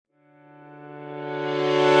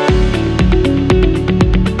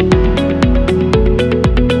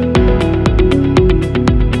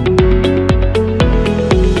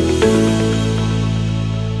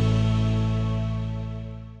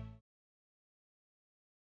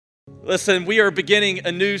Listen, we are beginning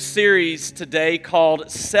a new series today called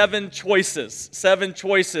Seven Choices. Seven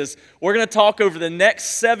Choices. We're going to talk over the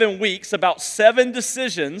next 7 weeks about 7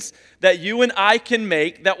 decisions that you and I can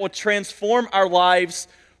make that will transform our lives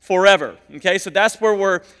forever. Okay, so that's where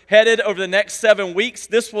we're headed over the next 7 weeks.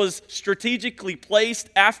 This was strategically placed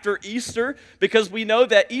after Easter because we know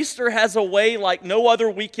that Easter has a way like no other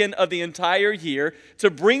weekend of the entire year to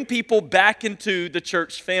bring people back into the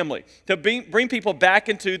church family, to bring people back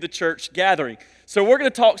into the church gathering. So we're going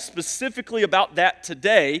to talk specifically about that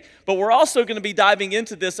today, but we're also going to be diving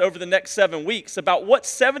into this over the next 7 weeks about what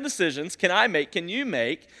 7 decisions can I make, can you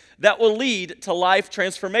make, that will lead to life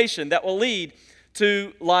transformation, that will lead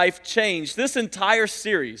to life change. This entire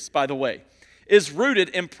series, by the way, is rooted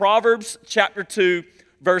in Proverbs chapter 2,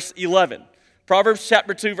 verse 11. Proverbs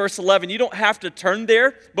chapter 2, verse 11. You don't have to turn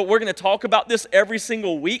there, but we're going to talk about this every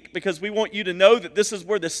single week because we want you to know that this is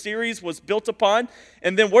where the series was built upon.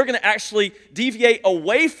 And then we're going to actually deviate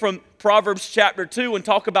away from Proverbs chapter 2 and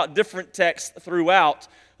talk about different texts throughout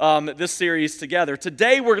this series together.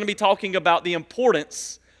 Today, we're going to be talking about the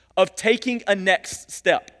importance of taking a next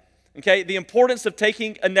step. Okay, the importance of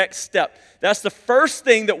taking a next step. That's the first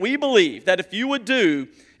thing that we believe that if you would do,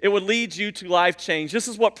 it would lead you to life change. This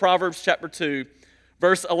is what Proverbs chapter 2,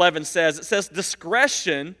 verse 11 says. It says,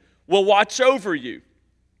 discretion will watch over you.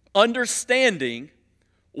 Understanding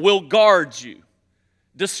will guard you.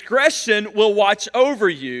 Discretion will watch over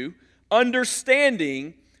you.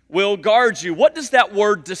 Understanding will guard you. What does that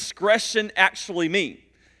word discretion actually mean?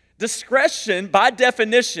 Discretion, by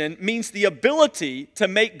definition, means the ability to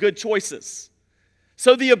make good choices.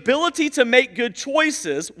 So the ability to make good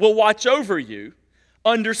choices will watch over you.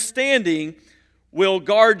 Understanding will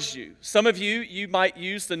guard you. Some of you might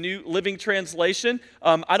use the New Living Translation.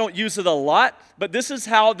 I don't use it a lot, but this is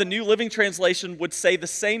how the New Living Translation would say the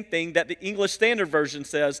same thing that the English Standard Version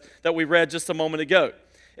says that we read just a moment ago.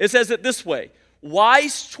 It says it this way: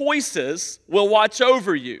 wise choices will watch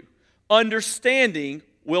over you. Understanding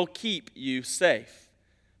will keep you safe.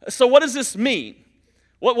 So what does this mean?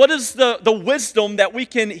 What is the wisdom that we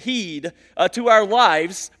can heed to our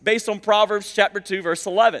lives based on Proverbs chapter 2, verse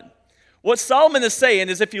 11? What Solomon is saying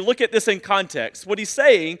is, if you look at this in context, what he's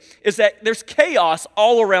saying is that there's chaos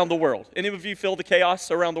all around the world. Any of you feel the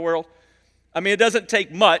chaos around the world? I mean, it doesn't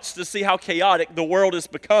take much to see how chaotic the world is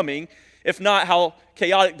becoming, if not how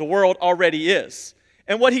chaotic the world already is.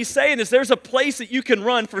 And what he's saying is there's a place that you can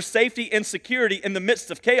run for safety and security in the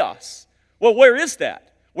midst of chaos. Well, where is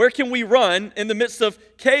that? Where can we run in the midst of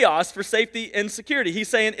chaos for safety and security? He's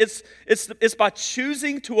saying it's by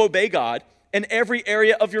choosing to obey God in every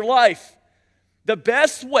area of your life. The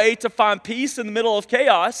best way to find peace in the middle of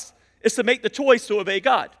chaos is to make the choice to obey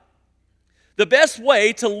God. The best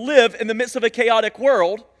way to live in the midst of a chaotic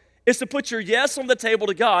world is to put your yes on the table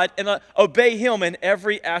to God and obey Him in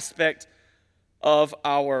every aspect of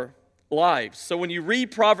our lives. So when you read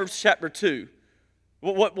Proverbs chapter 2,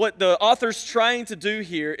 what the author's trying to do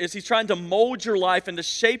here is he's trying to mold your life and to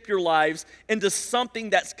shape your lives into something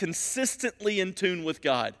that's consistently in tune with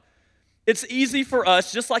God. It's easy for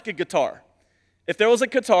us, just like a guitar. If there was a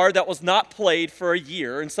guitar that was not played for a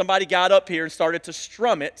year and somebody got up here and started to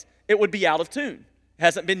strum it, it would be out of tune. It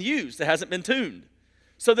hasn't been used. It hasn't been tuned.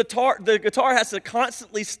 So the guitar has to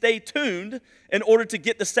constantly stay tuned in order to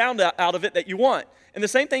get the sound out of it that you want. And the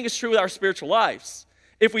same thing is true with our spiritual lives.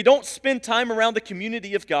 If we don't spend time around the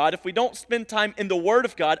community of God, if we don't spend time in the Word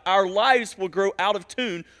of God, our lives will grow out of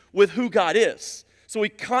tune with who God is. So we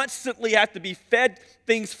constantly have to be fed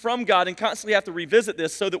things from God and constantly have to revisit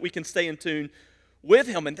this so that we can stay in tune with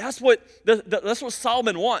Him. And that's what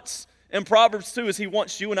Solomon wants in Proverbs 2, is he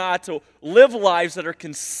wants you and I to live lives that are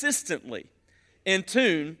consistently in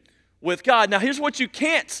tune with God. Now, here's what you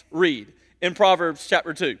can't read in Proverbs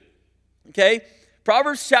chapter 2, okay?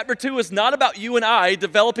 Proverbs chapter 2 is not about you and I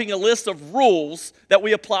developing a list of rules that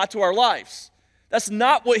we apply to our lives. That's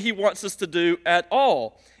not what he wants us to do at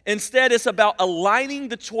all. Instead, it's about aligning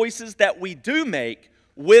the choices that we do make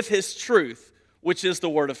with his truth, which is the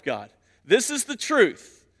Word of God. This is the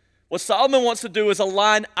truth. What Solomon wants to do is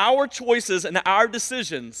align our choices and our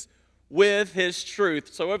decisions with his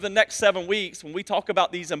truth. So over the next 7 weeks, when we talk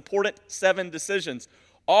about these important 7 decisions,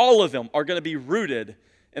 all of them are going to be rooted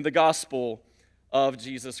in the gospel of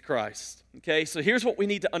Jesus Christ. Okay, so here's what we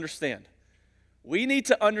need to understand. We need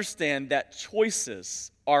to understand that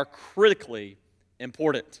choices are critically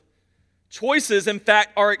important. Choices, in fact,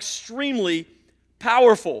 are extremely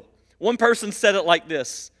powerful. One person said it like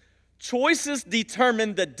this: choices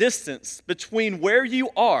determine the distance between where you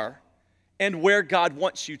are and where God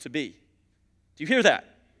wants you to be. Do you hear that?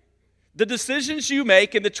 The decisions you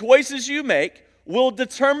make and the choices you make will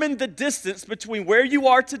determine the distance between where you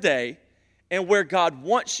are today and where God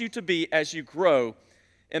wants you to be as you grow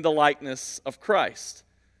in the likeness of Christ.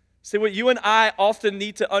 See, what you and I often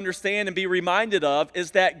need to understand and be reminded of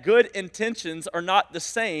is that good intentions are not the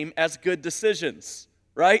same as good decisions,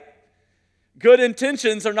 right? Good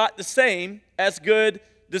intentions are not the same as good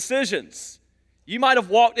decisions. You might have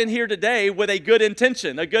walked in here today with a good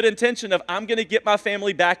intention of, I'm going to get my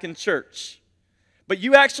family back in church. But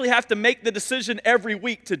you actually have to make the decision every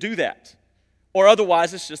week to do that, or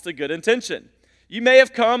otherwise it's just a good intention. You may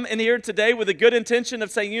have come in here today with a good intention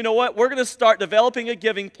of saying, you know what, we're going to start developing a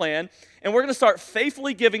giving plan, and we're going to start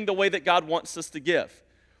faithfully giving the way that God wants us to give.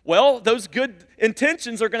 Well, those good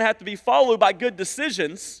intentions are going to have to be followed by good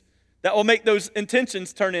decisions that will make those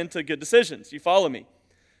intentions turn into good decisions. You follow me?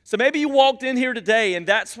 So maybe you walked in here today and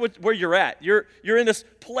that's where you're at. You're in this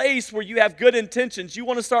place where you have good intentions. You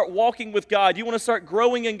want to start walking with God. You want to start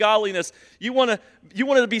growing in godliness. You want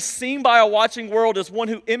to be seen by a watching world as one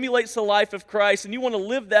who emulates the life of Christ, and you want to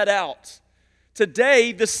live that out.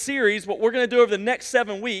 Today, this series, what we're going to do over the next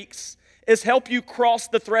 7 weeks is help you cross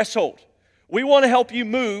the threshold. We want to help you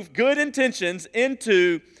move good intentions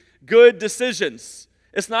into good decisions.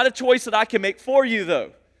 It's not a choice that I can make for you,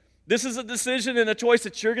 though. This is a decision and a choice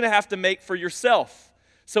that you're going to have to make for yourself.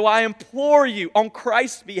 So I implore you on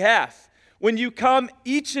Christ's behalf, when you come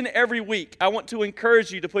each and every week, I want to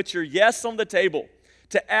encourage you to put your yes on the table,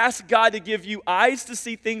 to ask God to give you eyes to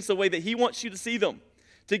see things the way that He wants you to see them,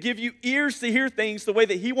 to give you ears to hear things the way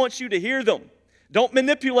that He wants you to hear them. Don't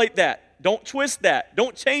manipulate that. Don't twist that.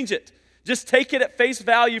 Don't change it. Just take it at face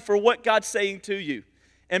value for what God's saying to you,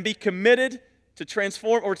 and be committed to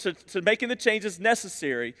transform or to making the changes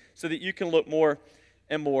necessary so that you can look more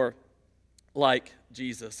and more like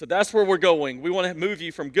Jesus. So that's where we're going. We want to move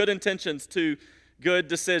you from good intentions to good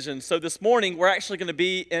decisions. So this morning, we're actually going to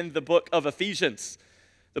be in the book of Ephesians.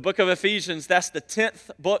 The book of Ephesians, that's the 10th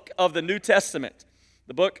book of the New Testament.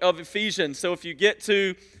 The book of Ephesians. So if you get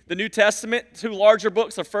to the New Testament, 2 larger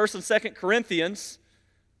books are 1st and 2nd Corinthians.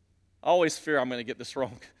 I always fear I'm going to get this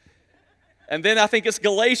wrong. And then I think it's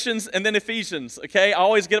Galatians and then Ephesians, okay? I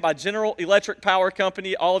always get it by General Electric Power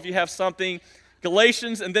Company. All of you have something.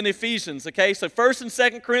 Galatians and then Ephesians, okay? So 1st and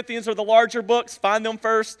 2nd Corinthians are the larger books. Find them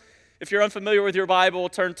first. If you're unfamiliar with your Bible,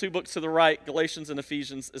 turn 2 books to the right. Galatians and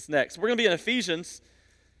Ephesians is next. We're going to be in Ephesians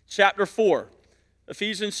chapter 4.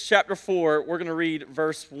 Ephesians chapter 4, we're going to read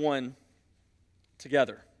verse 1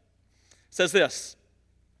 together. It says this: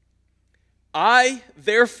 I,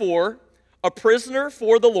 therefore, a prisoner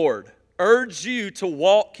for the Lord, urge you to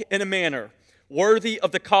walk in a manner worthy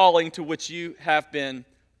of the calling to which you have been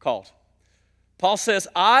called. Paul says,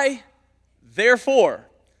 I, therefore.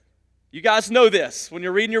 You guys know this. When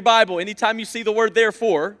you're reading your Bible, anytime you see the word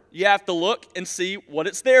therefore, you have to look and see what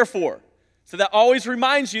it's there for. So that always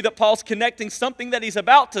reminds you that Paul's connecting something that he's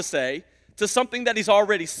about to say to something that he's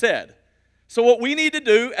already said. So what we need to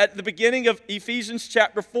do at the beginning of Ephesians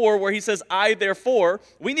chapter 4, where he says, I therefore,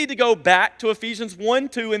 we need to go back to Ephesians 1,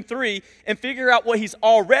 2, and 3 and figure out what he's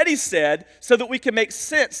already said so that we can make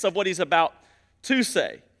sense of what he's about to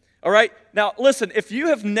say. All right? Now, listen, if you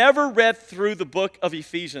have never read through the book of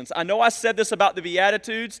Ephesians, I know I said this about the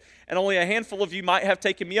Beatitudes, and only a handful of you might have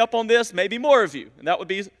taken me up on this, maybe more of you, and that would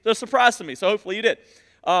be a surprise to me, so hopefully you did.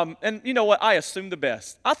 And you know what? I assume the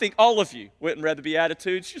best. I think all of you went and read the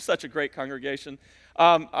Beatitudes. You're such a great congregation.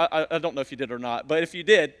 I don't know if you did or not, but if you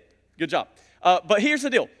did, good job. But here's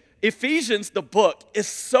the deal. Ephesians, the book, is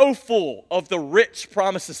so full of the rich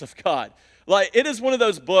promises of God. Like, it is one of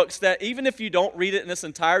those books that even if you don't read it in its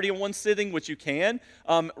entirety in one sitting, which you can,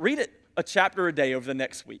 read it a chapter a day over the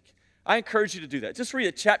next week. I encourage you to do that. Just read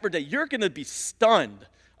a chapter a day. You're going to be stunned.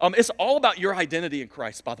 It's all about your identity in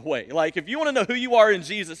Christ, by the way. Like, if you want to know who you are in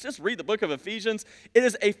Jesus, just read the book of Ephesians. It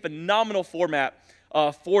is a phenomenal format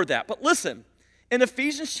for that. But listen, in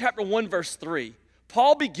Ephesians chapter 1, verse 3,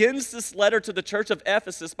 Paul begins this letter to the church of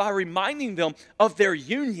Ephesus by reminding them of their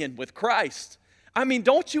union with Christ. I mean,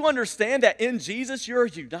 don't you understand that in Jesus you're a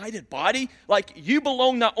united body? Like, you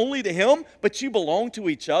belong not only to Him, but you belong to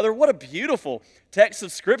each other. What a beautiful text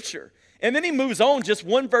of Scripture. And then he moves on just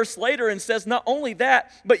one verse later and says, not only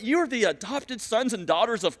that, but you're the adopted sons and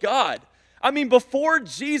daughters of God. I mean, before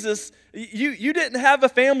Jesus, you didn't have a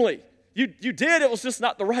family. You did, it was just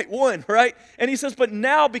not the right one, right? And he says, but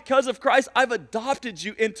now because of Christ, I've adopted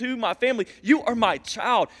you into my family. You are my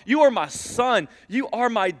child. You are my son. You are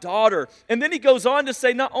my daughter. And then he goes on to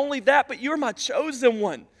say, not only that, but you're my chosen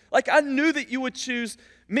one. Like, I knew that you would choose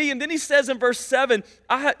me. And then he says in verse 7,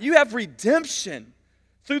 you have redemption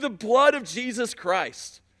through the blood of Jesus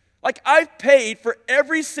Christ. Like, I've paid for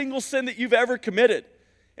every single sin that you've ever committed.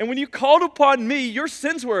 And when you called upon me, your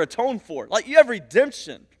sins were atoned for. Like you have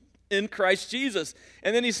redemption in Christ Jesus.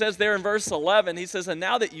 And then he says there in verse 11, he says, and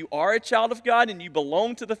now that you are a child of God and you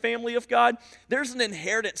belong to the family of God, there's an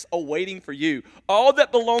inheritance awaiting for you. All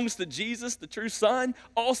that belongs to Jesus, the true Son,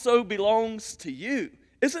 also belongs to you.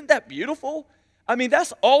 Isn't that beautiful? I mean,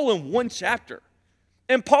 that's all in one chapter.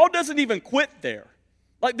 And Paul doesn't even quit there.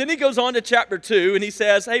 Like then he goes on to chapter 2 and he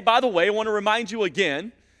says, hey, by the way, I want to remind you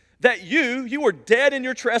again that you were dead in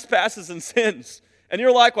your trespasses and sins. And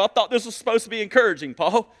you're like, well, I thought this was supposed to be encouraging,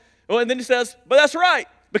 Paul. Well, and then he says, but that's right,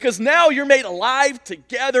 because now you're made alive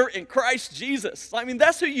together in Christ Jesus. I mean,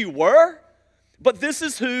 that's who you were, but this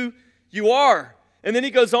is who you are. And then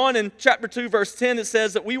he goes on in chapter 2, verse 10, it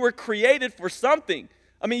says that we were created for something.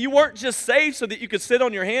 I mean, you weren't just saved so that you could sit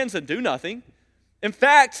on your hands and do nothing. In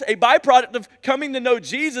fact, a byproduct of coming to know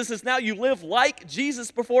Jesus is now you live like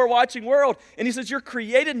Jesus before a watching world. And he says you're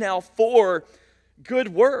created now for good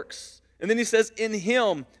works. And then he says, in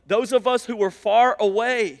him, those of us who were far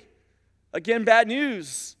away, again, bad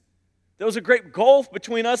news. There was a great gulf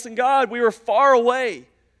between us and God. We were far away.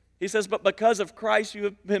 He says, but because of Christ, you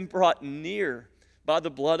have been brought near by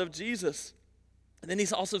the blood of Jesus. And then he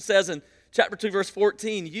also says in chapter 2, verse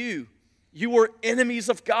 14, you were enemies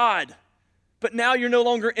of God, but now you're no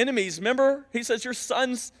longer enemies. Remember, he says your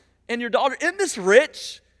sons and your daughter. Isn't this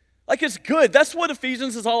rich? Like it's good. That's what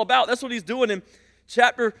Ephesians is all about. That's what he's doing in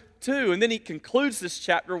chapter 2. And then he concludes this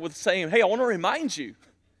chapter with saying, hey, I want to remind you,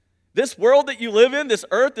 this world that you live in, this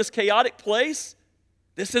earth, this chaotic place,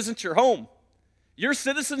 this isn't your home. You're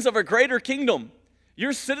citizens of a greater kingdom.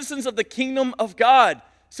 You're citizens of the kingdom of God.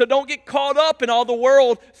 So don't get caught up in all the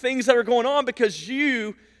world things that are going on because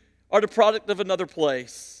you are the product of another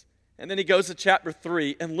place. And then he goes to chapter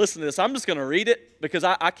 3, and listen to this. I'm just going to read it because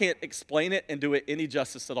I can't explain it and do it any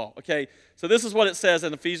justice at all, okay? So this is what it says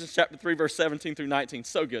in Ephesians chapter 3, verse 17 through 19.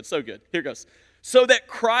 So good, so good. Here goes. So that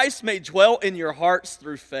Christ may dwell in your hearts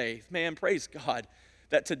through faith. Man, praise God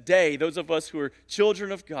that today, those of us who are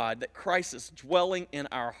children of God, that Christ is dwelling in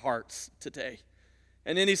our hearts today.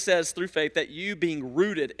 And then he says, through faith, that you being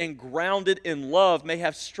rooted and grounded in love may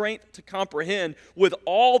have strength to comprehend with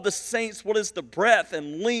all the saints what is the breadth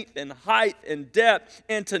and length and height and depth,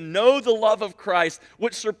 and to know the love of Christ,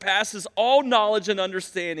 which surpasses all knowledge and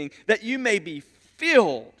understanding, that you may be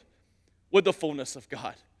filled with the fullness of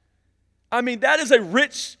God. I mean, that is a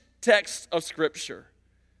rich text of Scripture.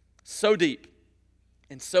 So deep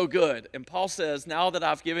and so good. And Paul says, now that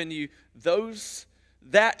I've given you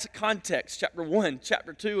that context, chapter 1,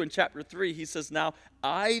 chapter 2, and chapter 3, he says, now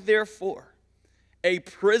I therefore, a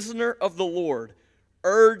prisoner of the Lord,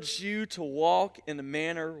 urge you to walk in a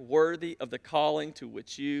manner worthy of the calling to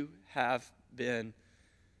which you have been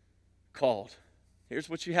called. Here's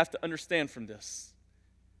what you have to understand from this.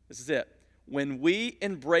 This is it. When we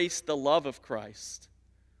embrace the love of Christ,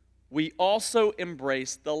 we also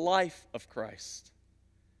embrace the life of Christ.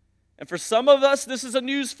 And for some of us, this is a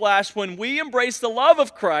newsflash. When we embrace the love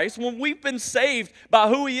of Christ, when we've been saved by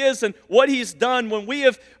who He is and what He's done, when we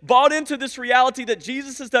have bought into this reality that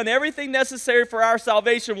Jesus has done everything necessary for our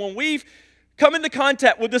salvation, when we've come into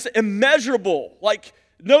contact with this immeasurable, like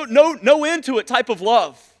no end to it type of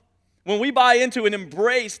love, when we buy into and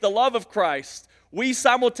embrace the love of Christ, we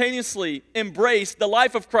simultaneously embrace the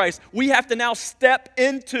life of Christ. We have to now step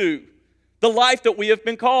into the life that we have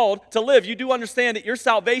been called to live. You do understand that your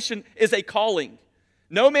salvation is a calling.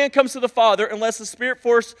 No man comes to the Father unless the Spirit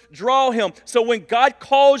force draw him. So when God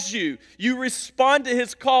calls you, you respond to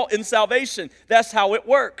His call in salvation. That's how it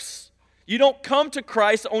works. You don't come to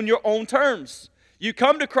Christ on your own terms. You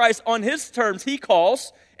come to Christ on His terms. He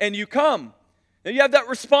calls, and you come. Now you have that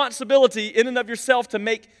responsibility in and of yourself to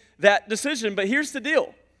make that decision. But here's the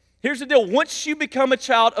deal. Here's the deal. Once you become a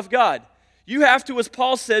child of God, you have to, as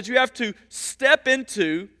Paul says, you have to step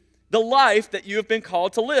into the life that you have been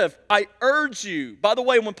called to live. I urge you. By the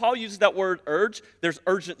way, when Paul uses that word urge, there's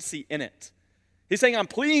urgency in it. He's saying, I'm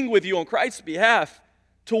pleading with you on Christ's behalf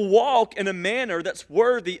to walk in a manner that's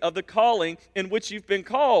worthy of the calling in which you've been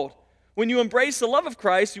called. When you embrace the love of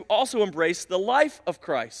Christ, you also embrace the life of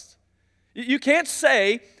Christ. You can't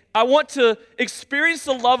say, I want to experience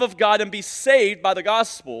the love of God and be saved by the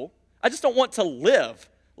gospel. I just don't want to live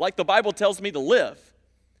like the Bible tells me to live.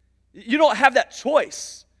 You don't have that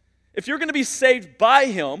choice. If you're going to be saved by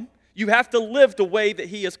Him, you have to live the way that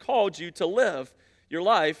He has called you to live your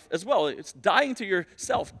life as well. It's dying to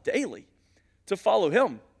yourself daily to follow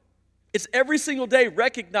Him. It's every single day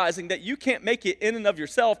recognizing that you can't make it in and of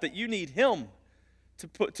yourself, that you need Him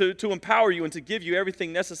to empower you and to give you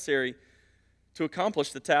everything necessary to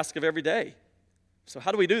accomplish the task of every day. So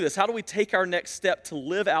how do we do this? How do we take our next step to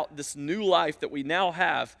live out this new life that we now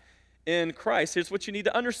have in Christ? Here's what you need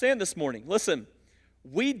to understand this morning. Listen,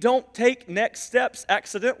 we don't take next steps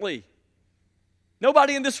accidentally.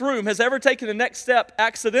 Nobody in this room has ever taken a next step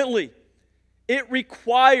accidentally. It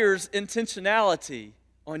requires intentionality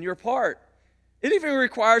on your part. It even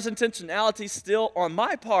requires intentionality still on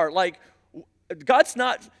my part. Like, God's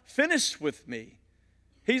not finished with me.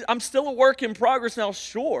 I'm still a work in progress now,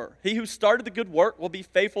 sure. He who started the good work will be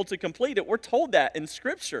faithful to complete it. We're told that in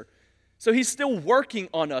Scripture. So he's still working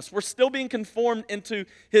on us. We're still being conformed into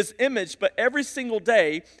his image, but every single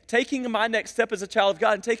day, taking my next step as a child of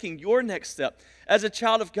God and taking your next step as a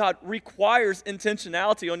child of God requires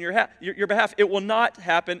intentionality on your behalf. It will not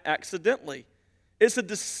happen accidentally. It's a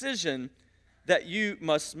decision that you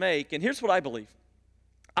must make. And here's what I believe.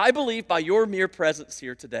 I believe by your mere presence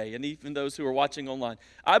here today, and even those who are watching online,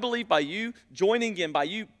 I believe by you joining in, by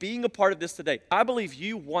you being a part of this today, I believe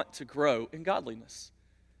you want to grow in godliness.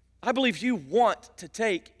 I believe you want to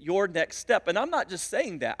take your next step. And I'm not just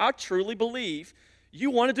saying that. I truly believe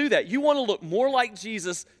you want to do that. You want to look more like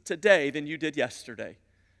Jesus today than you did yesterday.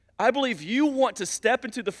 I believe you want to step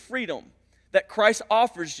into the freedom that Christ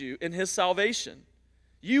offers you in his salvation.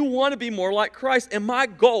 You want to be more like Christ. And my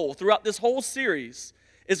goal throughout this whole series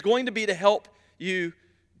is going to be to help you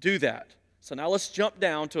do that. So now let's jump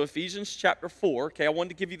down to Ephesians chapter 4. Okay, I wanted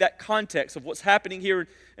to give you that context of what's happening here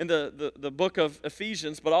in the book of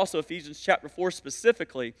Ephesians, but also Ephesians chapter 4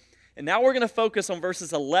 specifically. And now we're going to focus on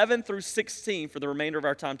verses 11 through 16 for the remainder of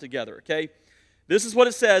our time together, okay? This is what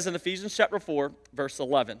it says in Ephesians chapter 4, verse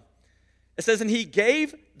 11. It says, "And he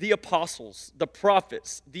gave the apostles, the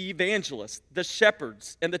prophets, the evangelists, the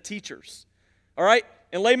shepherds, and the teachers." All right?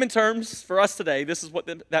 In layman terms, for us today, this is what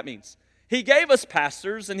that means. He gave us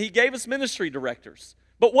pastors and he gave us ministry directors.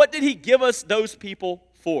 But what did he give us those people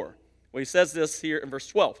for? Well, he says this here in verse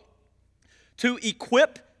 12. "To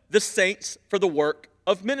equip the saints for the work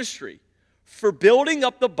of ministry, for building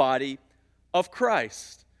up the body of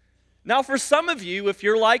Christ." Now, for some of you, if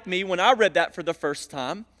you're like me, when I read that for the first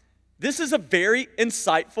time, this is a very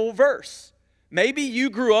insightful verse. Maybe you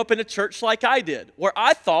grew up in a church like I did, where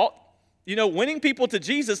I thought, winning people to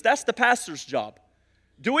Jesus, that's the pastor's job.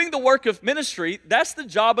 Doing the work of ministry, that's the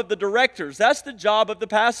job of the directors. That's the job of the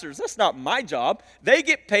pastors. That's not my job. They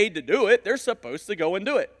get paid to do it. They're supposed to go and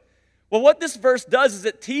do it. Well, what this verse does is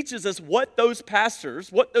it teaches us what those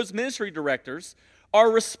pastors, what those ministry directors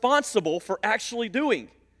are responsible for actually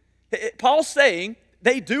doing. Paul's saying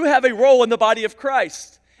they do have a role in the body of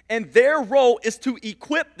Christ, and their role is to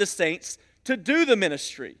equip the saints to do the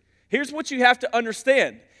ministry. Here's what you have to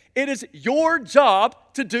understand. It is your job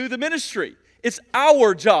to do the ministry. It's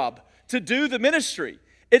our job to do the ministry.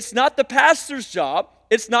 It's not the pastor's job.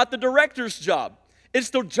 It's not the director's job. It's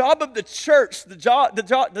the job of the church, the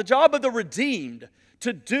job of the redeemed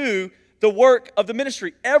to do the work of the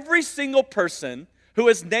ministry. Every single person who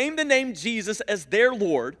has named the name Jesus as their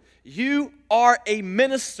Lord, you are a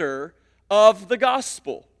minister of the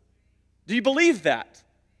gospel. Do you believe that?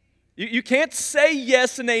 You can't say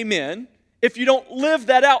yes and amen if you don't live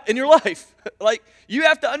that out in your life. You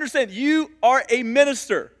have to understand, you are a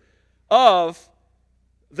minister of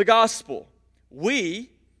the gospel. We,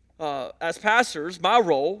 as pastors, my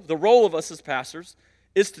role, the role of us as pastors,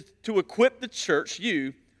 is to equip the church,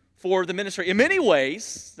 you, for the ministry. In many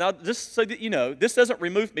ways, now just so that you know, this doesn't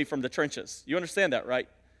remove me from the trenches. You understand that, right?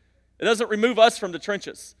 It doesn't remove us from the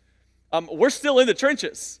trenches. We're still in the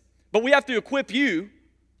trenches, but we have to equip you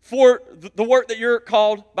for the work that you're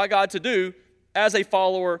called by God to do as a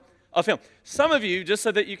follower of him. Some of you, just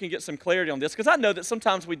so that you can get some clarity on this, because I know that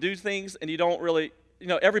sometimes we do things and you don't really,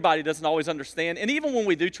 everybody doesn't always understand. And even when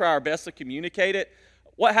we do try our best to communicate it,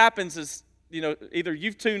 what happens is, either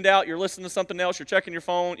you've tuned out, you're listening to something else, you're checking your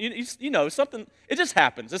phone, something, it just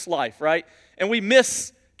happens. It's life, right? And we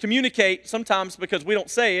miscommunicate sometimes because we don't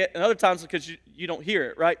say it, and other times because you don't hear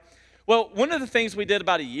it, right? Well, one of the things we did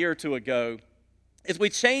about a year or two ago is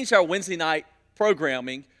we changed our Wednesday night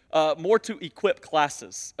programming more to equip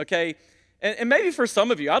classes, okay? And maybe for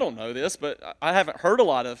some of you, I don't know this, but I haven't heard a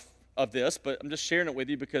lot of this, but I'm just sharing it with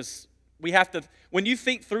you because we have to, when you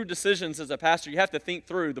think through decisions as a pastor, you have to think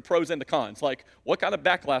through the pros and the cons. Like, what kind of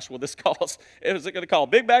backlash will this cause? Is it going to cause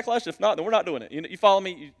big backlash? If not, then we're not doing it. You follow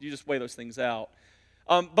me? You just weigh those things out.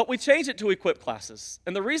 But we changed it to equip classes.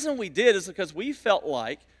 And the reason we did is because we felt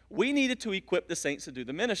like we needed to equip the saints to do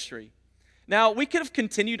the ministry. Now, we could have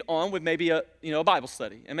continued on with maybe a Bible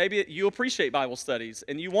study, and maybe you appreciate Bible studies,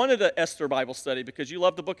 and you wanted an Esther Bible study because you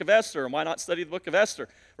love the book of Esther, and why not study the book of Esther,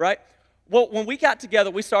 right? Well, when we got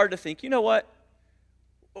together, we started to think, you know what?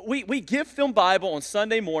 we give them Bible on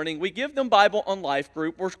Sunday morning. We give them Bible on life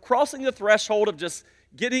group. We're crossing the threshold of just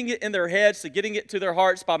getting it in their heads to getting it to their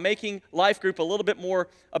hearts by making life group a little bit more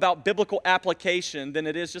about biblical application than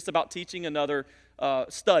it is just about teaching another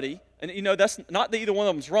study. And that's not that either one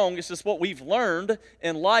of them's wrong. It's just what we've learned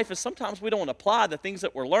in life is sometimes we don't apply the things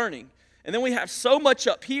that we're learning. And then we have so much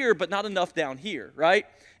up here but not enough down here, right?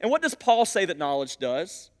 And what does Paul say that knowledge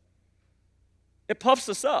does? It puffs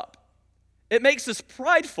us up. It makes us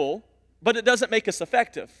prideful, but it doesn't make us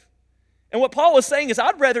effective. And what Paul was saying is,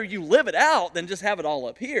 I'd rather you live it out than just have it all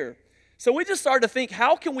up here. So we just started to think,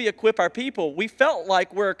 how can we equip our people? We felt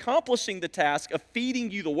like we're accomplishing the task of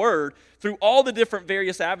feeding you the word through all the different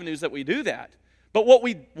various avenues that we do that. But what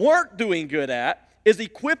we weren't doing good at is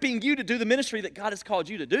equipping you to do the ministry that God has called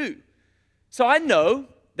you to do. So I know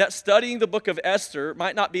that studying the book of Esther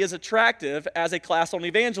might not be as attractive as a class on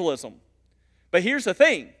evangelism. But here's the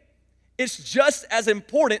thing. It's just as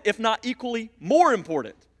important, if not equally more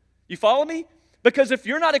important. You follow me? Because if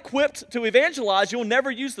you're not equipped to evangelize, you'll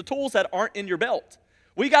never use the tools that aren't in your belt.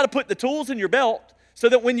 We got to put the tools in your belt so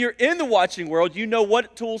that when you're in the watching world, you know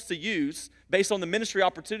what tools to use based on the ministry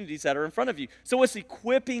opportunities that are in front of you. So it's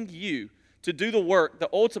equipping you to do the work that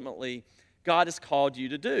ultimately God has called you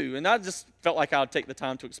to do. And I just felt like I would take the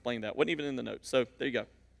time to explain that. Wasn't even in the notes. So there you go.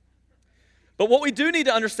 But what we do need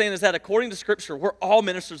to understand is that according to Scripture, we're all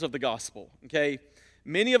ministers of the gospel, okay?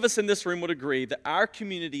 Many of us in this room would agree that our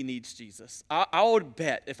community needs Jesus. I would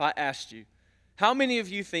bet if I asked you, how many of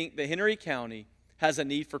you think that Henry County has a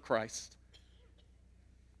need for Christ?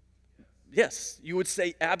 Yes, you would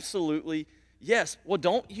say absolutely yes. Well,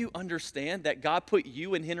 don't you understand that God put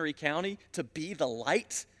you in Henry County to be the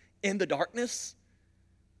light in the darkness?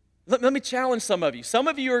 Let me challenge some of you. Some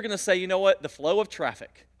of you are going to say, you know what, the flow of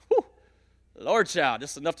traffic. Whew, Lord child,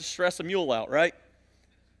 it's enough to stress a mule out, right?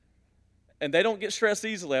 And they don't get stressed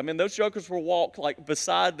easily. I mean, those jokers will walk like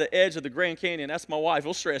beside the edge of the Grand Canyon. That's my wife.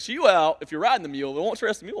 It'll stress you out if you're riding the mule. It won't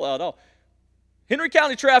stress the mule out at all. Henry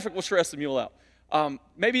County traffic will stress the mule out.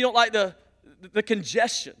 Maybe you don't like the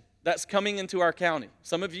congestion that's coming into our county.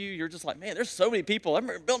 Some of you, you're just like, man, there's so many people. I'm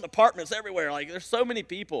building apartments everywhere. Like, there's so many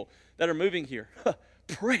people that are moving here.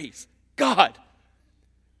 Praise God.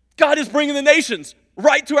 God is bringing the nations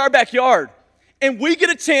right to our backyard. And we get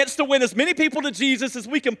a chance to win as many people to Jesus as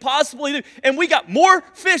we can possibly do. And we got more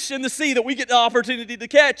fish in the sea that we get the opportunity to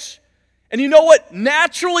catch. And you know what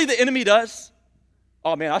naturally the enemy does?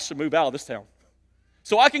 Oh man, I should move out of this town.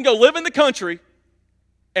 So I can go live in the country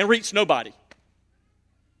and reach nobody.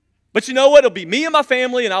 But you know what? It'll be me and my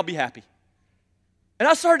family and I'll be happy. And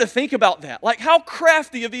I started to think about that. Like how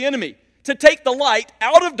crafty of the enemy to take the light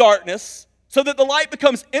out of darkness so that the light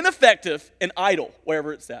becomes ineffective and idle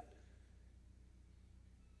wherever it's at.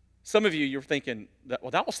 Some of you, you're thinking, that,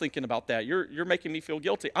 well, I was thinking about that. You're making me feel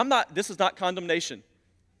guilty. I'm not, this is not condemnation,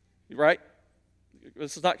 right?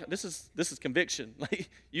 This is conviction. Like,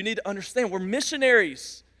 you need to understand, we're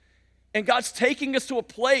missionaries. And God's taking us to a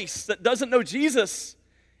place that doesn't know Jesus.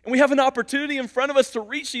 And we have an opportunity in front of us to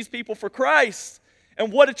reach these people for Christ.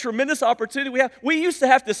 And what a tremendous opportunity we have. We used to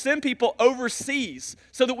have to send people overseas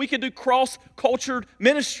so that we could do cross-cultured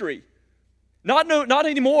ministry. Not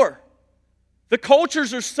anymore. The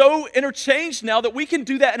cultures are so interchanged now that we can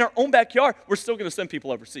do that in our own backyard. We're still going to send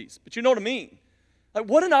people overseas. But you know what I mean? Like,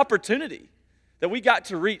 what an opportunity that we got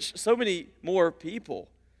to reach so many more people.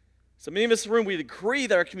 So many of us in the room, we agree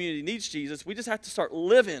that our community needs Jesus. We just have to start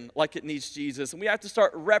living like it needs Jesus. And we have to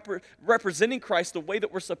start representing Christ the way that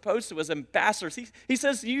we're supposed to as ambassadors. He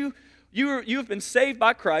says you have been saved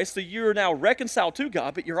by Christ, so you're now reconciled to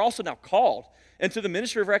God, but you're also now called into the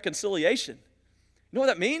ministry of reconciliation. You know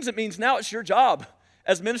what that means? It means now it's your job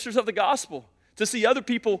as ministers of the gospel to see other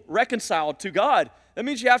people reconciled to God. That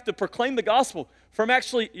means you have to proclaim the gospel from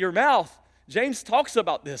actually your mouth. James talks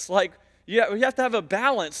about this. Like, you have to have a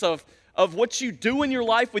balance of what you do in your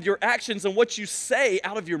life with your actions and what you say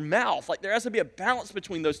out of your mouth. Like, there has to be a balance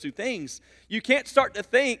between those two things. You can't start to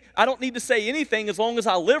think, I don't need to say anything as long as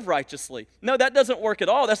I live righteously. No, that doesn't work at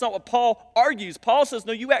all. That's not what Paul argues. Paul says,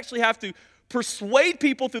 no, you actually have to persuade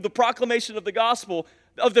people through the proclamation of the gospel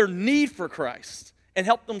of their need for Christ and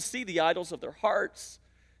help them see the idols of their hearts.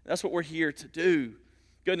 That's what we're here to do.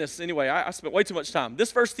 Goodness, anyway, I spent way too much time.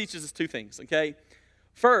 This verse teaches us two things, okay?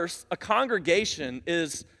 First, a congregation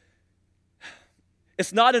it's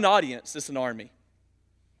not an audience, it's an army.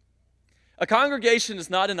 A congregation is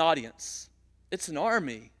not an audience, it's an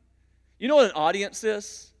army. You know what an audience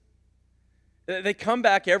is? They come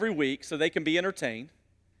back every week so they can be entertained.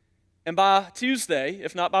 And by Tuesday,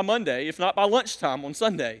 if not by Monday, if not by lunchtime on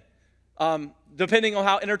Sunday, depending on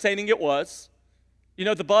how entertaining it was, you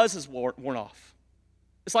know, the buzz is worn off.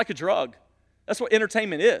 It's like a drug. That's what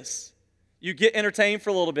entertainment is. You get entertained for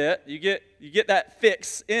a little bit, you get that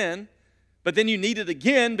fix in, but then you need it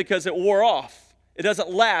again because it wore off. It doesn't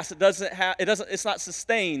last. It's not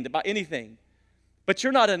sustained by anything. But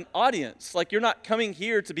you're not an audience. Like, you're not coming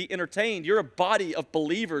here to be entertained. You're a body of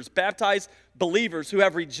believers, baptized believers who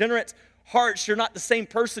have regenerate hearts. You're not the same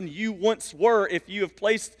person you once were if you have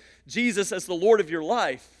placed Jesus as the Lord of your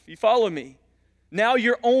life. You follow me? Now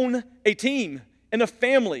you're on a team and a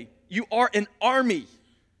family. You are an army.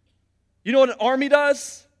 You know what an army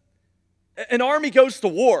does? An army goes to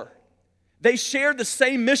war. They share the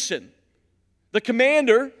same mission. The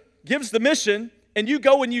commander gives the mission, and you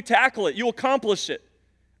go and you tackle it. You accomplish it.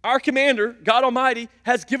 Our commander, God Almighty,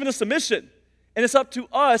 has given us a mission, and it's up to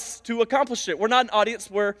us to accomplish it. We're not an audience,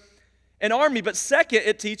 we're an army. But second,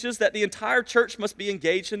 it teaches that the entire church must be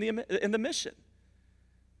engaged in the mission.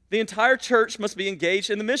 The entire church must be engaged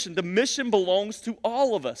in the mission. The mission belongs to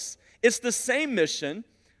all of us. It's the same mission.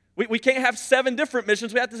 We can't have 7 different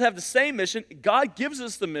missions. We have to have the same mission. God gives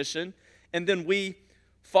us the mission, and then we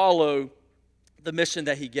follow the mission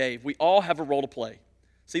that he gave. We all have a role to play.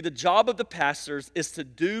 See, the job of the pastors is to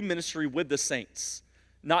do ministry with the saints,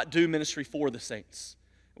 not do ministry for the saints.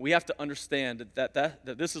 We have to understand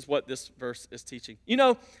that this is what this verse is teaching. You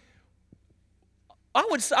know, I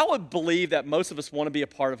would believe that most of us want to be a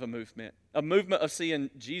part of a movement of seeing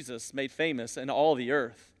Jesus made famous in all the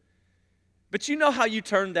earth. But you know how you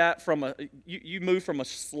turn that from you move from a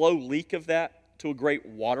slow leak of that to a great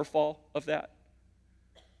waterfall of that?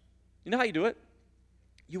 You know how you do it?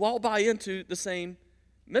 You all buy into the same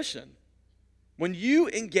mission. When you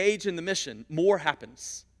engage in the mission, more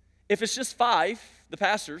happens. If it's just 5, the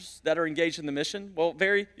pastors that are engaged in the mission, well,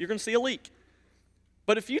 you're going to see a leak.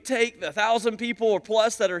 But if you take the 1,000 people or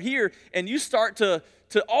plus that are here and you start to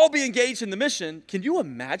all be engaged in the mission, can you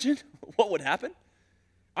imagine what would happen?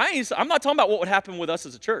 I'm not talking about what would happen with us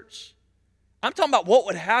as a church. I'm talking about what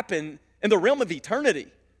would happen in the realm of eternity.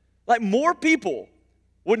 Like, more people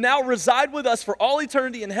would now reside with us for all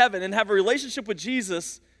eternity in heaven and have a relationship with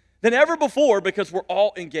Jesus than ever before because we're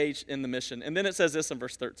all engaged in the mission. And then it says this in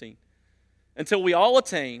verse 13. Until we all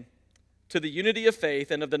attain to the unity of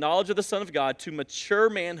faith and of the knowledge of the Son of God, to mature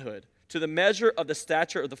manhood, to the measure of the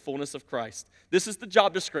stature of the fullness of Christ. This is the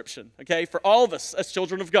job description, okay, for all of us as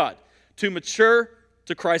children of God, to mature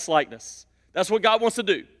to Christlikeness. That's what God wants to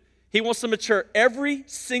do. He wants to mature every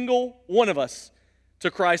single one of us to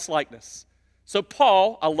Christlikeness. So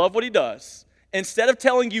Paul, I love what he does. Instead of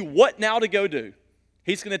telling you what now to go do,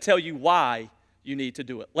 he's going to tell you why you need to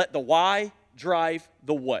do it. Let the why drive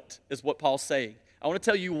the what, is what Paul's saying. I want to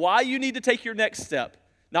tell you why you need to take your next step,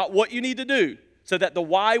 not what you need to do, so that the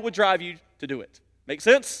why would drive you to do it. Make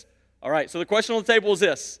sense? All right, so the question on the table is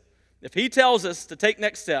this. If he tells us to take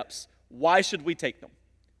next steps, why should we take them?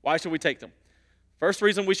 Why should we take them? First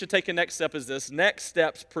reason we should take a next step is this. Next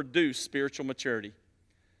steps produce spiritual maturity.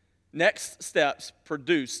 Next steps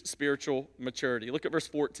produce spiritual maturity. Look at verse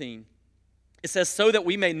 14. It says, so that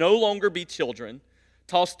we may no longer be children,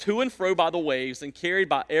 tossed to and fro by the waves and carried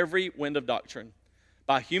by every wind of doctrine,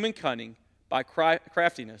 by human cunning, by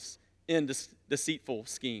craftiness, in deceitful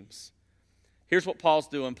schemes. Here's what Paul's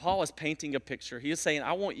doing. Paul is painting a picture. He is saying,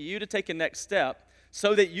 I want you to take a next step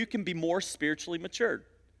so that you can be more spiritually matured.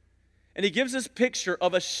 And he gives this picture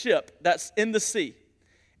of a ship that's in the sea.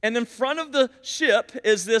 And in front of the ship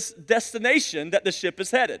is this destination that the ship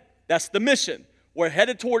is headed. That's the mission. We're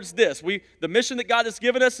headed towards this. The mission that God has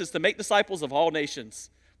given us is to make disciples of all nations.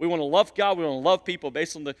 We want to love God. We want to love people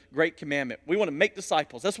based on the great commandment. We want to make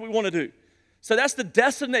disciples. That's what we want to do. So that's the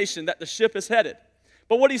destination that the ship is headed.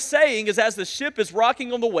 But what he's saying is as the ship is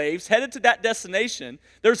rocking on the waves, headed to that destination,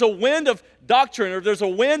 there's a wind of doctrine, or there's a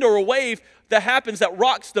wind or a wave that happens that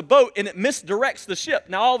rocks the boat, and it misdirects the ship.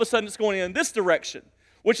 Now all of a sudden it's going in this direction,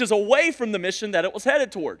 which is away from the mission that it was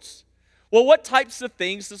headed towards. Well, what types of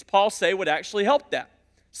things does Paul say would actually help that?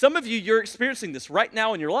 Some of you, you're experiencing this right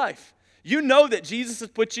now in your life. You know that Jesus has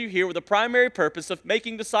put you here with a primary purpose of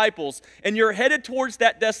making disciples, and you're headed towards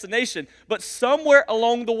that destination. But somewhere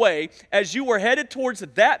along the way, as you were headed towards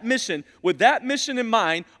that mission, with that mission in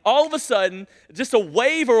mind, all of a sudden, just a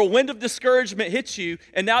wave or a wind of discouragement hits you,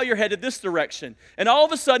 and now you're headed this direction. And all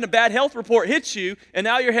of a sudden, a bad health report hits you, and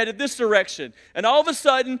now you're headed this direction. And all of a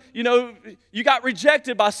sudden, you got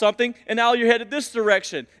rejected by something, and now you're headed this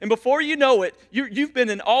direction. And before you know it, you're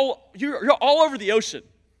all over the ocean.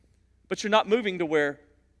 But you're not moving to where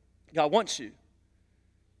God wants you.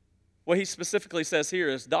 What he specifically says here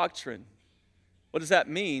is doctrine. What does that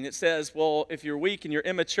mean? It says, well, if you're weak and you're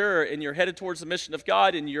immature and you're headed towards the mission of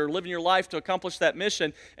God and you're living your life to accomplish that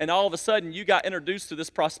mission, and all of a sudden you got introduced to this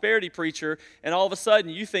prosperity preacher, and all of a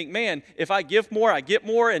sudden you think, man, if I give more, I get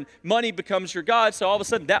more, and money becomes your God, so all of a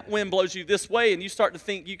sudden that wind blows you this way, and you start to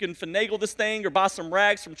think you can finagle this thing or buy some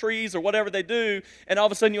rags from trees or whatever they do, and all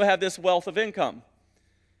of a sudden you'll have this wealth of income.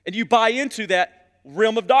 And you buy into that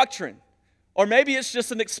realm of doctrine. Or maybe it's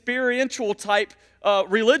just an experiential type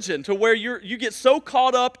religion to where you get so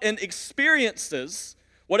caught up in experiences,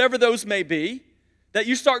 whatever those may be, that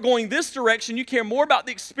you start going this direction. You care more about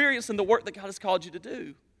the experience than the work that God has called you to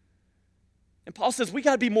do. And Paul says we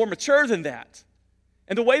got to be more mature than that.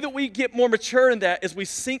 And the way that we get more mature in that is we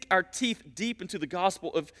sink our teeth deep into the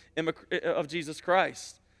gospel of Jesus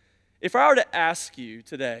Christ. If I were to ask you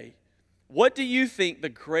today, what do you think the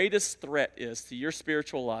greatest threat is to your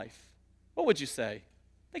spiritual life? What would you say?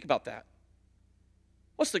 Think about that.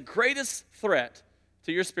 What's the greatest threat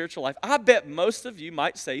to your spiritual life? I bet most of you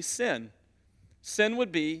might say sin. Sin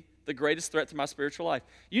would be the greatest threat to my spiritual life.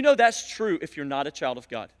 You know that's true if you're not a child of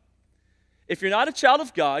God. If you're not a child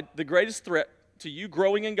of God, the greatest threat to you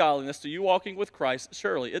growing in godliness, to you walking with Christ,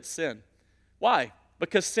 surely it's sin. Why?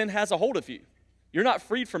 Because sin has a hold of you. You're not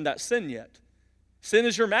freed from that sin yet. Sin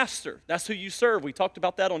is your master. That's who you serve. We talked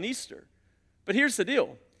about that on Easter. But here's the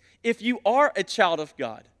deal. If you are a child of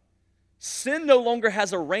God, sin no longer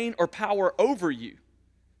has a reign or power over you.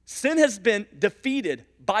 Sin has been defeated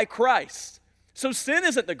by Christ. So sin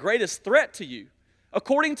isn't the greatest threat to you.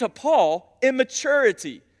 According to Paul,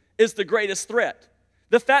 immaturity is the greatest threat.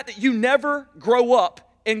 The fact that you never grow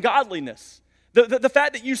up in godliness. The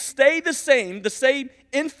fact that you stay the same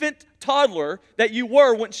infant toddler that you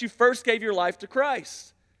were once you first gave your life to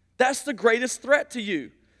Christ. That's the greatest threat to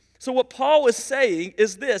you. So what Paul is saying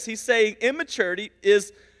is this. He's saying immaturity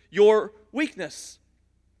is your weakness.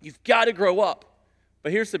 You've got to grow up.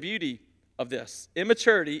 But here's the beauty of this.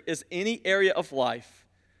 Immaturity is any area of life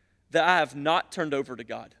that I have not turned over to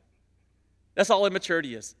God. That's all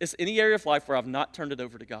immaturity is. It's any area of life where I've not turned it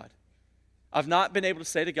over to God. I've not been able to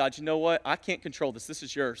say to God, you know what? I can't control this. This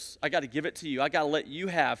is yours. I got to give it to you. I got to let you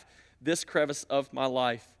have this crevice of my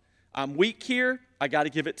life. I'm weak here. I got to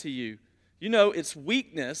give it to you. You know, it's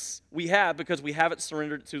weakness we have because we haven't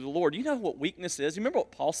surrendered it to the Lord. You know what weakness is? You remember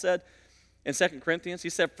what Paul said in 2 Corinthians? He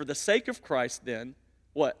said, for the sake of Christ, then,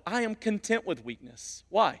 what? I am content with weakness.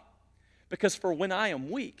 Why? Because for when I am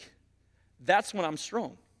weak, that's when I'm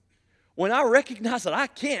strong. When I recognize that I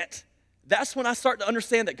can't, that's when I start to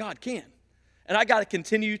understand that God can. And I got to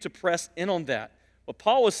continue to press in on that. What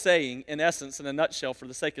Paul was saying, in essence, in a nutshell, for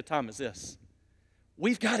the sake of time, is this.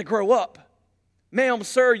 We've got to grow up. Ma'am,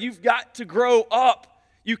 sir, you've got to grow up.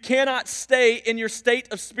 You cannot stay in your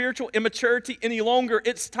state of spiritual immaturity any longer.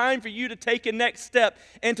 It's time for you to take a next step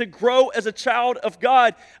and to grow as a child of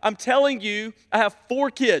God. I'm telling you, I have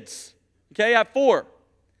 4 kids. Okay, I have 4.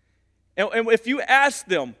 And if you ask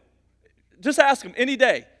them, just ask them any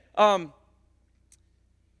day.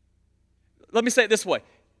 Let me say it this way.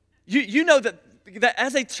 You know that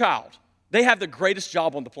as a child, they have the greatest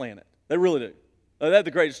job on the planet. They really do. They have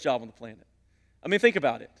the greatest job on the planet. I mean, think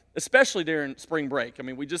about it, especially during spring break. I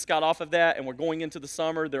mean, we just got off of that, and we're going into the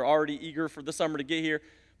summer. They're already eager for the summer to get here.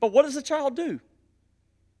 But what does a child do?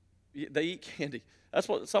 They eat candy. That's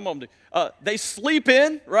what some of them do. They sleep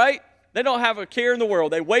in, right? They don't have a care in the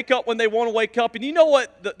world. They wake up when they want to wake up. And you know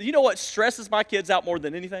what stresses my kids out more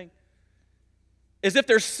than anything? Is if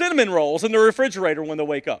there's cinnamon rolls in the refrigerator when they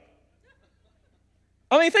wake up.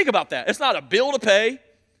 I mean, think about that. It's not a bill to pay.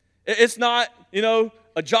 It's not,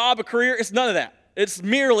 a job, a career. It's none of that. It's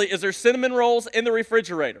merely, is there cinnamon rolls in the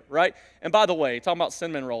refrigerator, right? And by the way, talking about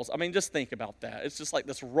cinnamon rolls, I mean, just think about that. It's just like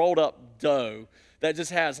this rolled up dough that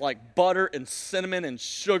just has like butter and cinnamon and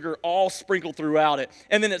sugar all sprinkled throughout it.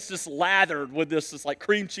 And then it's just lathered with this like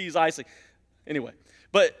cream cheese icing. Anyway,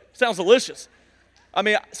 but it sounds delicious. I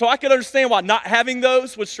mean, so I could understand why not having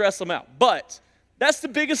those would stress them out. But that's the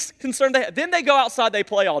biggest concern they have. Then they go outside, they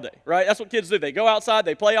play all day, right? That's what kids do. They go outside,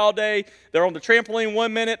 they play all day. They're on the trampoline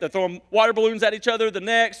 1 minute. They're throwing water balloons at each other the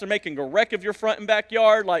next. They're making a wreck of your front and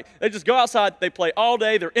backyard. Like, they just go outside, they play all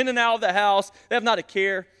day. They're in and out of the house. They have not a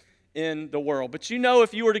care in the world. But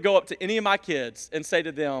if you were to go up to any of my kids and say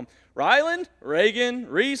to them, Ryland, Reagan,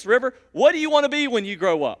 Reese, River, what do you want to be when you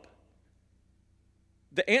grow up?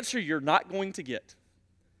 The answer you're not going to get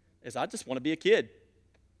is, I just want to be a kid.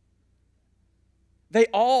 They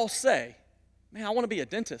all say, man, I want to be a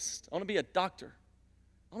dentist. I want to be a doctor.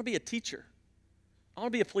 I want to be a teacher. I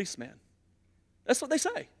want to be a policeman. That's what they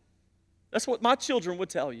say. That's what my children would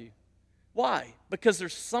tell you. Why? Because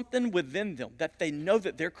there's something within them that they know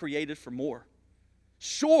that they're created for more.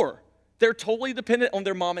 Sure, They're totally dependent on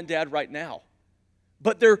their mom and dad right now.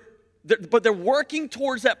 But they're working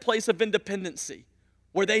towards that place of independency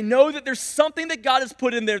where they know that there's something that God has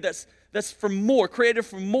put in there that's for more, created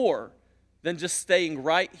for more than just staying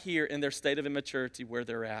right here in their state of immaturity where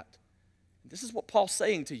they're at. This is what Paul's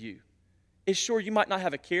saying to you. Is sure, you might not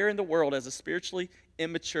have a care in the world as a spiritually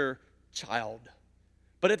immature child.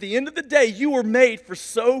 But at the end of the day, you were made for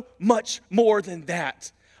so much more than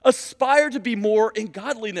that. Aspire to be more in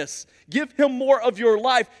godliness. Give him more of your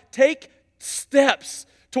life. Take steps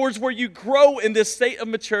towards where you grow in this state of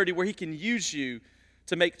maturity where he can use you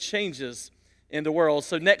to make changes in the world.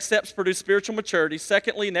 So next steps produce spiritual maturity.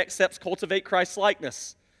 Secondly, next steps cultivate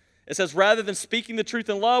Christlikeness. It says, rather than speaking the truth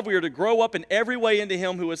in love, we are to grow up in every way into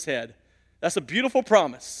him who is head. That's a beautiful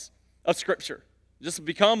promise of Scripture. Just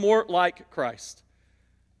become more like Christ.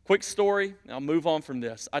 Quick story, and I'll move on from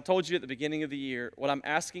this. I told you at the beginning of the year what I'm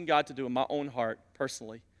asking God to do in my own heart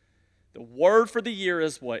personally. The word for the year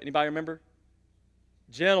is what? Anybody remember?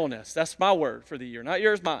 Gentleness. That's my word for the year. Not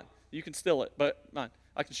yours, mine. You can steal it, but mine.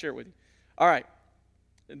 I can share it with you. All right.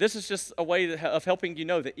 This is just a way of helping you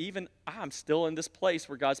know that even I'm still in this place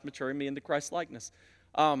where God's maturing me into Christ-likeness.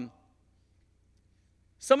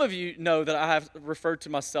 Some of you know that I have referred to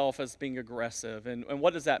myself as being aggressive, and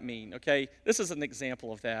what does that mean, okay? This is an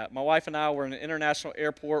example of that. My wife and I were in an international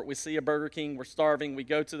airport. We see a Burger King. We're starving. We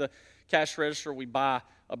go to the cash register. We buy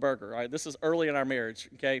a burger, right? This is early in our marriage,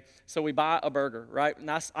 okay? So we buy a burger, right? And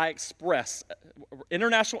I express.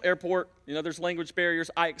 International airport, there's language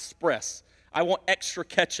barriers. I express. I want extra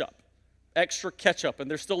ketchup,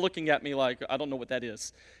 and they're still looking at me like, I don't know what that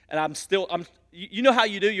is. And you know how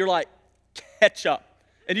you do? You're like, ketchup.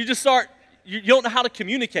 And you just start, you don't know how to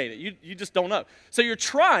communicate it. You just don't know. So you're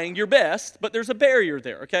trying your best, but there's a barrier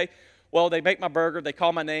there, okay? Well, they make my burger. They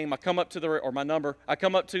call my name. I come up to or my number. I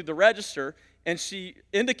come up to the register, and she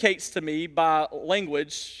indicates to me by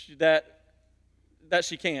language that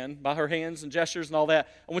she can, by her hands and gestures and all that.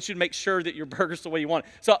 I want you to make sure that your burger's the way you want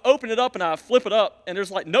it. So I open it up, and I flip it up, and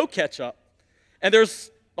there's like no ketchup. And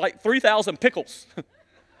there's like 3,000 pickles.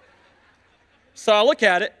 So I look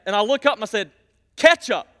at it, and I look up, and I said,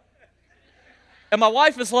 ketchup. And my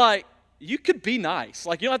wife is like, you could be nice.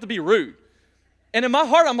 Like, you don't have to be rude. And in my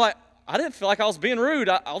heart, I'm like, I didn't feel like I was being rude.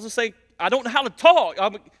 I'll just say, I don't know how to talk.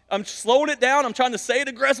 I'm slowing it down. I'm trying to say it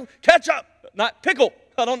aggressive. Ketchup, not pickle.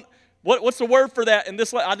 What's the word for that? And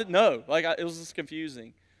this way, I didn't know. It was just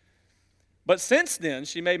confusing. But since then,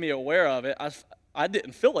 she made me aware of it. I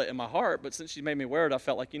didn't feel it in my heart, but since she made me aware of it, I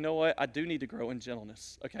felt like, you know what? I do need to grow in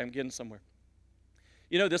gentleness. Okay, I'm getting somewhere.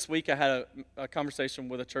 This week I had a conversation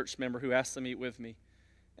with a church member who asked to meet with me.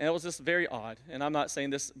 And it was just very odd. And I'm not saying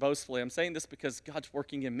this boastfully. I'm saying this because God's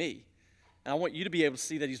working in me. And I want you to be able to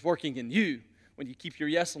see that he's working in you when you keep your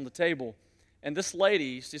yes on the table. And this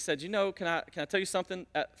lady, she said, can I tell you something?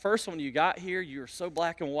 At first when you got here, you were so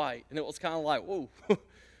black and white. And it was kind of like, whoa,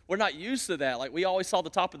 we're not used to that. Like, we always saw the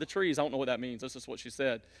top of the trees. I don't know what that means. That's just what she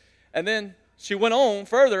said. And then she went on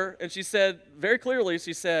further, and she said, very clearly,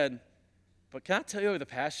 she said, but can I tell you over the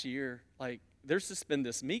past year, there's just been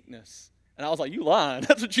this meekness. And I was like, you lying.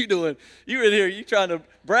 That's what you doing. You in here, you trying to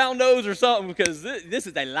brown nose or something because this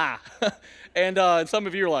is a lie. And some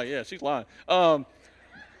of you are like, yeah, she's lying.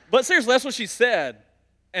 But seriously, that's what she said.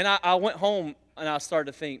 And I went home and I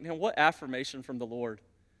started to think, man, what affirmation from the Lord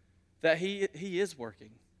that he is working.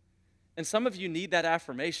 And some of you need that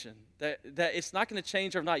affirmation, that it's not going to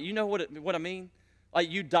change overnight. You know what I mean?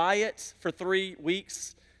 Like, you diet for 3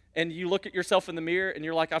 weeks, and you look at yourself in the mirror, and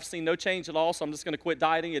you're like, I've seen no change at all, so I'm just going to quit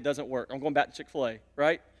dieting. It doesn't work. I'm going back to Chick-fil-A,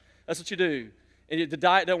 right? That's what you do. And the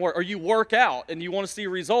diet doesn't work. Or you work out, and you want to see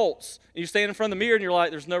results. And you stand in front of the mirror, and you're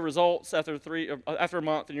like, there's no results after a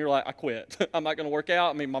month, and you're like, I quit. I'm not going to work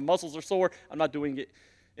out. My muscles are sore. I'm not doing it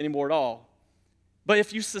anymore at all. But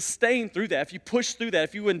if you sustain through that, if you push through that,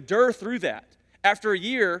 if you endure through that, after a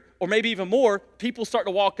year, or maybe even more, people start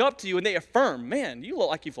to walk up to you and they affirm, man, you look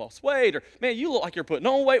like you've lost weight, or man, you look like you're putting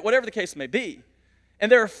on weight, whatever the case may be.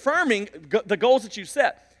 And they're affirming the goals that you've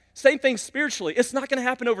set. Same thing spiritually. It's not going to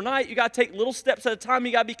happen overnight. You got to take little steps at a time.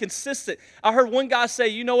 You got to be consistent. I heard one guy say,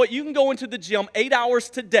 you know what, you can go into the gym 8 hours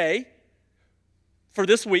today for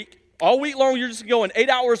this week. All week long, you're just going 8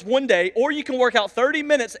 hours one day, or you can work out 30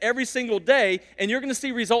 minutes every single day, and you're going to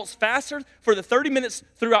see results faster for the 30 minutes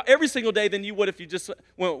throughout every single day than you would if you just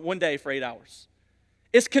went one day for 8 hours.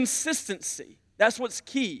 It's consistency. That's what's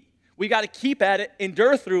key. We got to keep at it,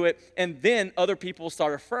 endure through it, and then other people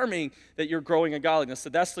start affirming that you're growing in godliness. So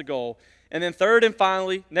that's the goal. And then third and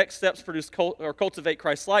finally, next steps produce or cultivate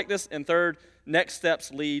Christ-likeness, and third, next steps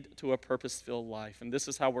lead to a purpose-filled life. And this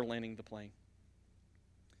is how we're landing the plane.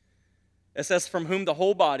 It says, from whom the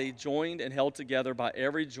whole body, joined and held together by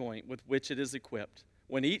every joint with which it is equipped.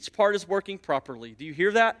 When each part is working properly. Do you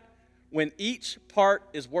hear that? When each part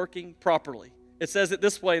is working properly. It says it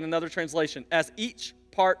this way in another translation, as each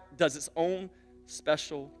part does its own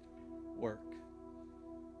special work.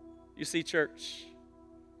 You see, church,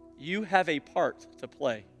 you have a part to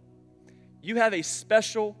play. You have a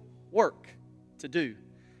special work to do.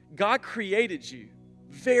 God created you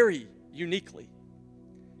very uniquely.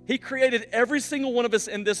 He created every single one of us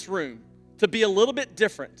in this room to be a little bit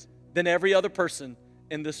different than every other person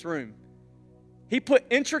in this room. He put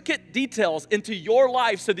intricate details into your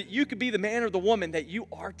life so that you could be the man or the woman that you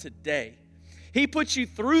are today. He put you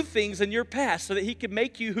through things in your past so that He could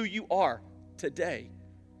make you who you are today.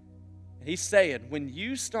 And He's saying, when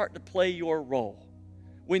you start to play your role,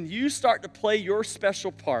 when you start to play your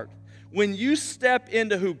special part, when you step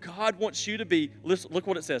into who God wants you to be, listen, look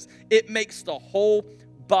what it says. It makes the whole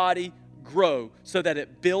body grow so that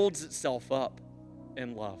it builds itself up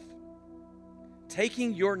in love.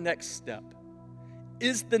 Taking your next step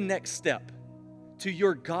is the next step to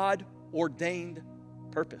your God-ordained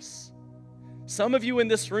purpose. Some of you in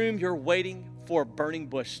this room, you're waiting for a burning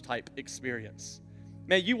bush type experience.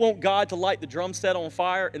 Man, you want God to light the drum set on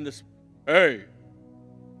fire in this, hey,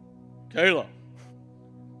 Kayla,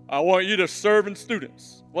 I want you to serve in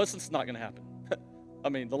students. Well, it's not going to happen. I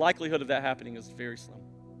mean, the likelihood of that happening is very slim.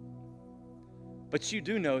 But you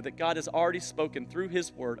do know that God has already spoken through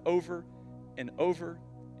His word over and over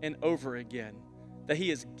and over again, that He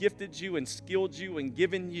has gifted you and skilled you and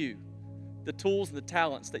given you the tools and the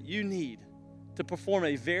talents that you need to perform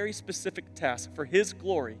a very specific task for His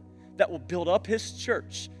glory that will build up His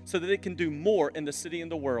church so that it can do more in the city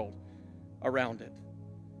and the world around it.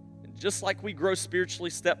 And just like we grow spiritually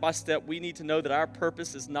step by step, we need to know that our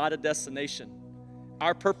purpose is not a destination.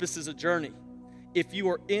 Our purpose is a journey. If you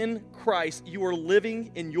are in Christ, you are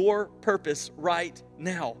living in your purpose right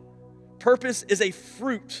now. Purpose is a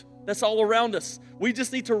fruit that's all around us. We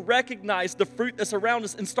just need to recognize the fruit that's around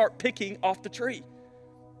us and start picking off the tree.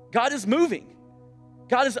 God is moving.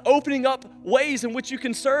 God is opening up ways in which you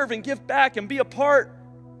can serve and give back and be a part.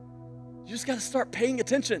 You just got to start paying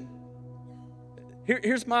attention.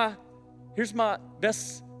 Here's my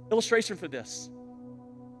best illustration for this.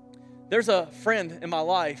 There's a friend in my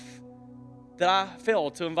life that I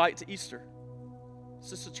failed to invite to Easter. It's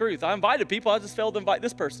just the truth. I invited people, I just failed to invite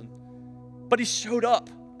this person. But he showed up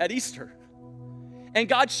at Easter. And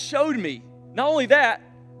God showed me, not only that,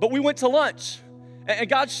 but we went to lunch. And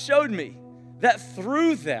God showed me that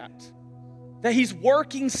through that He's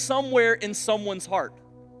working somewhere in someone's heart.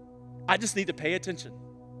 I just need to pay attention.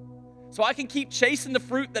 So I can keep chasing the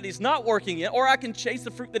fruit that He's not working in, or I can chase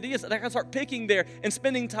the fruit that He is, and I can start picking there and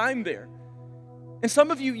spending time there. And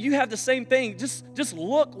some of you, you have the same thing. Just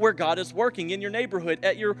look where God is working in your neighborhood,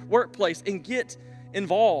 at your workplace, and get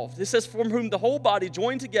involved. It says, from whom the whole body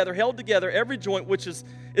joined together, held together, every joint which is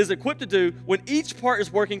equipped to do, when each part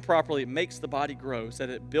is working properly, it makes the body grow so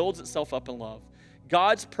that it builds itself up in love.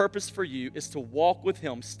 God's purpose for you is to walk with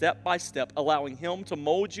Him step by step, allowing Him to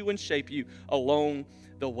mold you and shape you along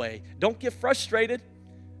the way. Don't get frustrated,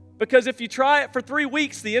 because if you try it for 3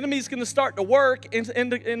 weeks, the enemy's going to start to work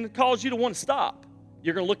and cause you to want to stop.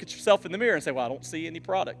 You're going to look at yourself in the mirror and say, well, I don't see any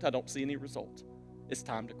product. I don't see any result. It's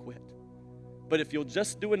time to quit. But if you'll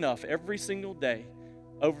just do enough every single day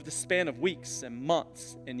over the span of weeks and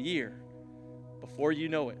months and year, before you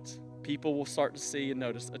know it, people will start to see and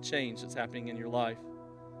notice a change that's happening in your life.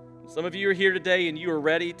 Some of you are here today and you are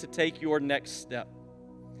ready to take your next step.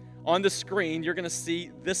 On the screen, you're going to see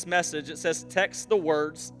this message. It says, text the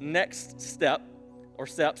words next step or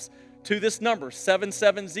steps to this number,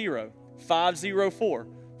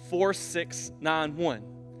 770-504-4691.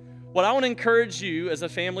 What I want to encourage you as a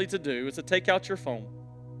family to do is to take out your phone.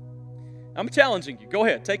 I'm challenging you. Go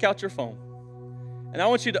ahead, take out your phone. And I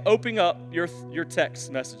want you to open up your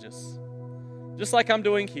text messages, just like I'm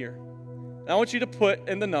doing here. And I want you to put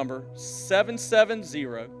in the number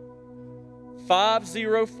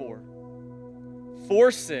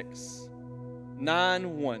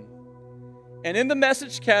 770-504-4691. And in the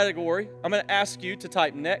message category, I'm going to ask you to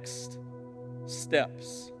type next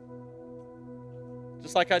steps.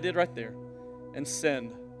 Just like I did right there. And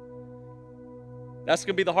send. That's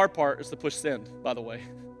going to be the hard part, is to push send, by the way.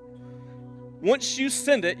 Once you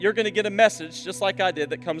send it, you're going to get a message, just like I did,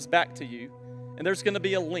 that comes back to you. And there's going to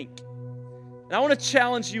be a link. And I want to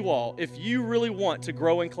challenge you all, if you really want to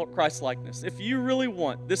grow in Christlikeness, if you really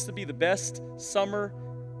want this to be the best summer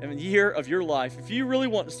and year of your life, if you really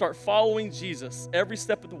want to start following Jesus every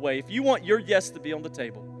step of the way, if you want your yes to be on the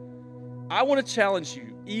table, I want to challenge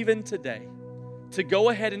you, even today, to go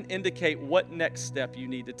ahead and indicate what next step you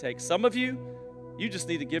need to take. Some of you just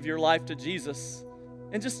need to give your life to Jesus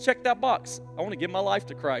and just check that box. I want to give my life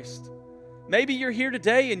to Christ. Maybe you're here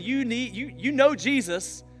today and you know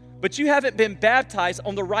Jesus, but you haven't been baptized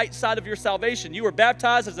on the right side of your salvation. You were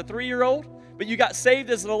baptized as a 3-year-old, but you got saved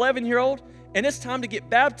as an 11-year-old, and it's time to get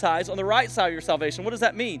baptized on the right side of your salvation. What does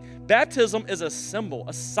that mean? Baptism is a symbol,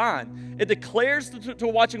 a sign. It declares to a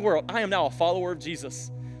watching world, I am now a follower of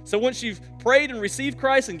Jesus. So once you've prayed and received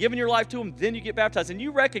Christ and given your life to Him, then you get baptized, and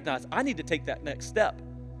you recognize, I need to take that next step.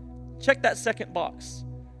 Check that second box.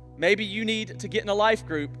 Maybe you need to get in a life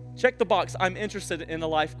group. Check the box, I'm interested in a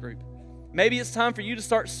life group. Maybe it's time for you to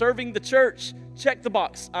start serving the church. Check the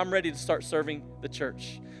box, I'm ready to start serving the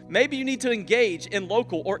church. Maybe you need to engage in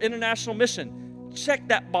local or international mission. Check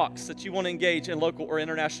that box that you want to engage in local or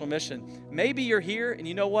international mission. Maybe you're here and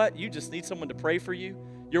you know what? You just need someone to pray for you.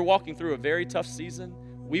 You're walking through a very tough season.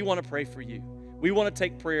 We want to pray for you. We want to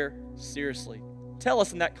take prayer seriously. Tell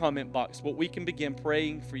us in that comment box what we can begin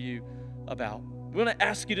praying for you about. We want to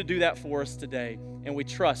ask you to do that for us today, and we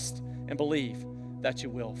trust and believe that you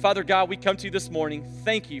will. Father God, we come to you this morning.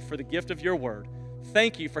 Thank you for the gift of your word.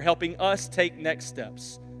 Thank you for helping us take next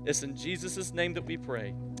steps. It's in Jesus' name that we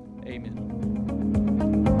pray. Amen.